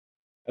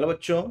Hello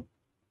बच्चों,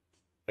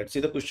 let's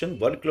see the question.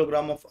 1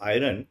 kilogram of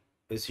iron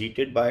is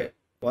heated by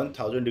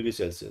 1000 degree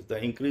Celsius.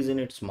 The increase in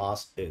its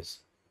mass is.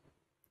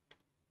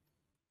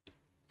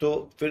 तो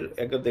फिर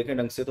अगर देखें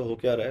ढंग से तो हो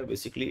क्या रहा है,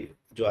 बेसिकली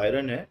जो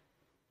आयरन है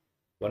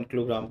 1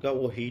 किलोग्राम का,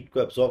 वो हीट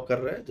को एब्जॉर्ब कर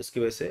रहा है, जिसकी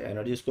वजह से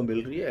एनर्जी इसको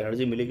मिल रही है।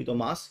 एनर्जी मिलेगी तो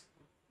मास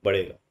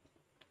बढ़ेगा।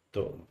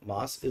 तो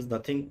mass is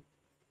nothing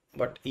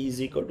but E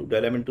is equal to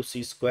del M into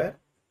C square.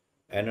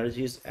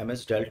 Energy is M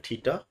S del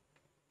theta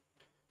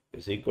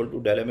is equal to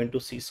del M into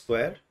C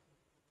square.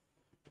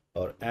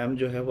 और एम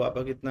जो है वो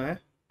आपका कितना है,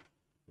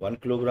 1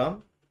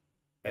 किलोग्राम।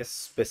 एस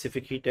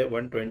स्पेसिफिक हीट है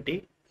 120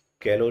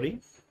 calorie,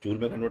 joule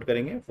में convert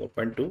करेंगे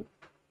 4.2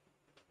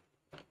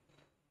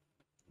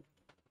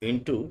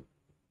 into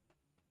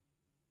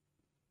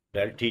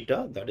del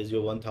theta that is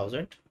your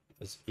 1000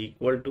 is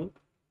equal to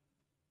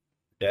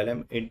del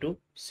M into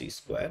C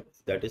square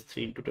that is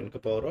 3 into 10 का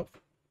पावर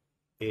ऑफ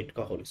 8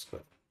 का होल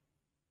स्क्वायर।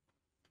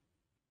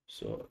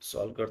 सो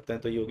सॉल्व करते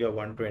हैं तो ये हो गया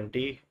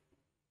 120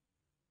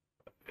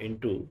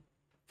 into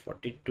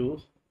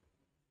 42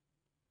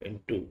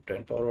 into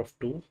 10 power of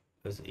 2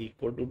 is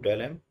equal to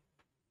del M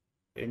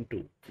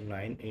into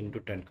 9 into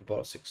 10 का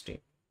power 16।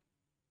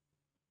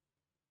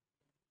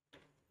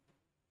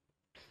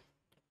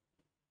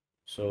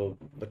 सो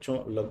बच्चों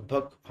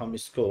लगभग हम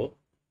इसको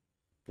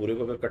पूरे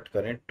को अगर कट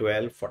करें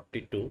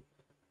 1242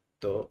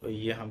 तो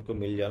ये हमको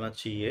मिल जाना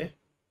चाहिए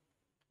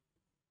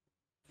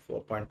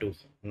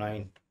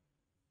 4.29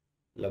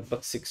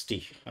 लगभग 60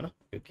 है ना,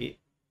 क्योंकि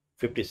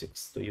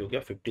 56 तो ये हो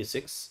गया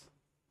 56।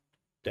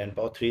 10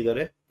 पावर 3 इधर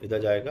है,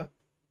 इधर जाएगा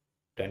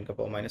 10 का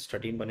पावर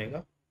 -13 बनेगा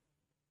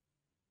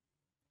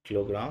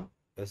kilogram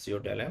is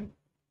your del M.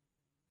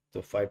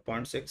 तो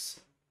 5.6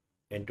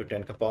 into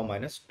 10 का power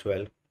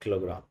 -12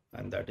 kilogram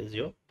and that is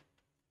your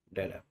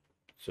del M.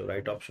 So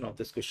right option of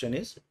this question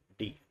is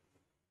D.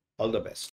 All the best.